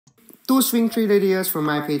2 swing trade ideas from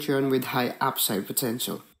my Patreon with high upside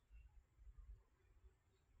potential.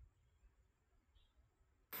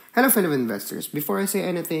 Hello fellow investors, before I say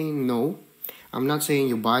anything, no, I'm not saying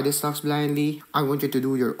you buy the stocks blindly. I want you to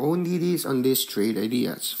do your own DDs on these trade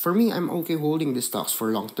ideas. For me, I'm okay holding the stocks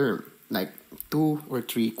for long term, like 2 or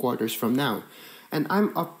 3 quarters from now. And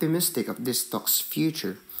I'm optimistic of this stock's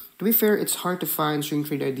future. To be fair, it's hard to find swing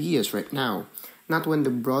trade ideas right now, not when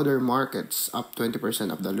the broader market's up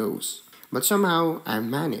 20% of the lows. But somehow, I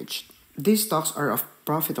managed. These stocks are of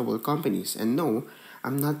profitable companies, and no,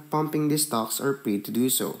 I'm not pumping these stocks or paid to do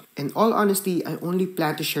so. In all honesty, I only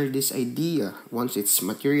plan to share this idea once it's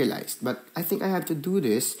materialized, but I think I have to do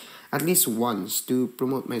this at least once to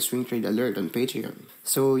promote my swing trade alert on Patreon.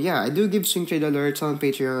 So yeah, I do give swing trade alerts on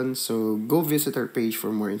Patreon, so go visit our page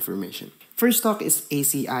for more information. First stock is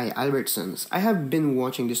ACI, Albertsons. I have been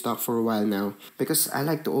watching this stock for a while now because I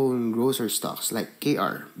like to own grocer stocks like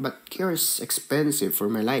KR, but KR is expensive for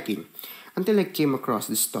my liking until I came across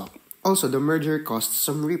this stock. Also, the merger caused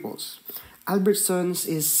some ripples. Albertsons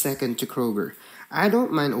is second to Kroger. I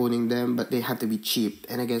don't mind owning them, but they have to be cheap,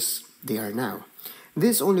 and I guess they are now.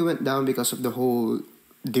 This only went down because of the whole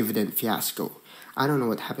dividend fiasco. I don't know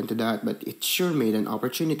what happened to that, but it sure made an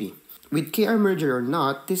opportunity. With KR merger or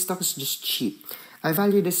not, this stock is just cheap. I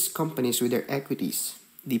value these companies with their equities,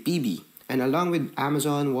 the PB, and along with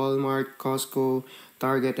Amazon, Walmart, Costco,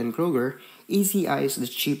 Target, and Kroger, ACI is the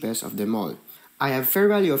cheapest of them all. I have fair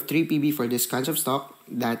value of 3 PB for this kinds of stock,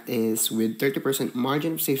 that is with 30%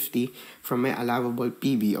 margin of safety from my allowable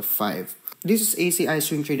PB of 5. This is ACI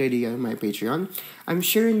swing trade idea on my Patreon. I'm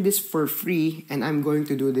sharing this for free and I'm going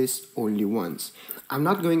to do this only once. I'm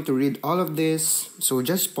not going to read all of this, so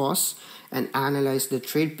just pause and analyze the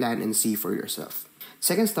trade plan and see for yourself.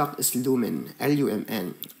 Second stock is Lumen,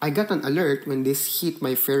 LUMN. I got an alert when this hit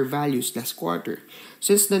my fair values last quarter.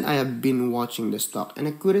 Since then, I have been watching the stock and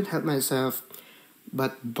I couldn't help myself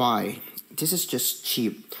but buy. This is just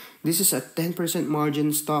cheap. This is a 10%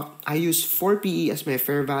 margin stock. I use 4 PE as my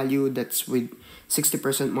fair value. That's with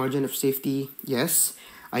 60% margin of safety. Yes,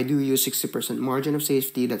 I do use 60% margin of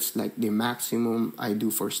safety. That's like the maximum I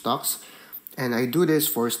do for stocks. And I do this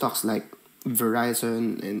for stocks like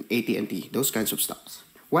Verizon and AT&T, those kinds of stocks.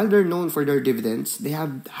 While they're known for their dividends, they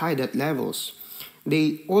have high debt levels.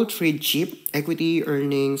 They all trade cheap, equity,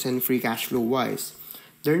 earnings, and free cash flow wise.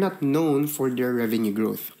 They're not known for their revenue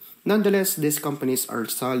growth. Nonetheless, these companies are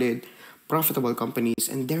solid, profitable companies,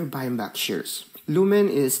 and they're buying back shares. Lumen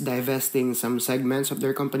is divesting some segments of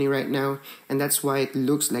their company right now, and that's why it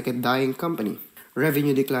looks like a dying company.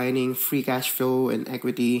 Revenue declining, free cash flow, and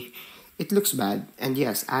equity. It looks bad. And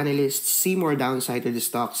yes, analysts see more downside to the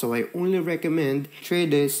stock, so I only recommend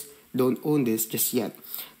trade this, don't own this just yet.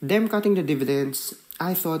 Them cutting the dividends,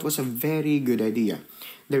 I thought was a very good idea.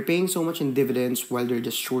 They're paying so much in dividends while they're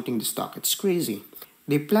just shorting the stock. It's crazy.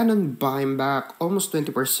 They plan on buying back almost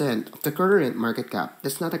 20% of the current market cap.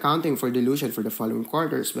 That's not accounting for dilution for the following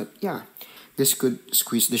quarters, but yeah, this could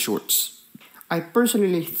squeeze the shorts. I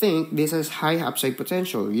personally think this has high upside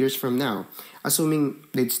potential years from now, assuming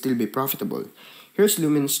they'd still be profitable. Here's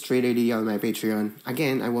Lumen's trade idea on my Patreon.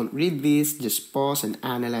 Again, I won't read this, just pause and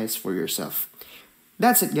analyze for yourself.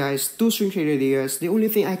 That's it guys, 2 swing trade ideas. The only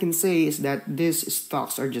thing I can say is that these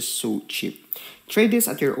stocks are just so cheap. Trade this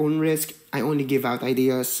at your own risk. I only give out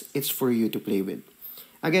ideas. It's for you to play with.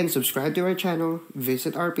 Again, subscribe to our channel,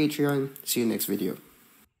 visit our Patreon. See you next video.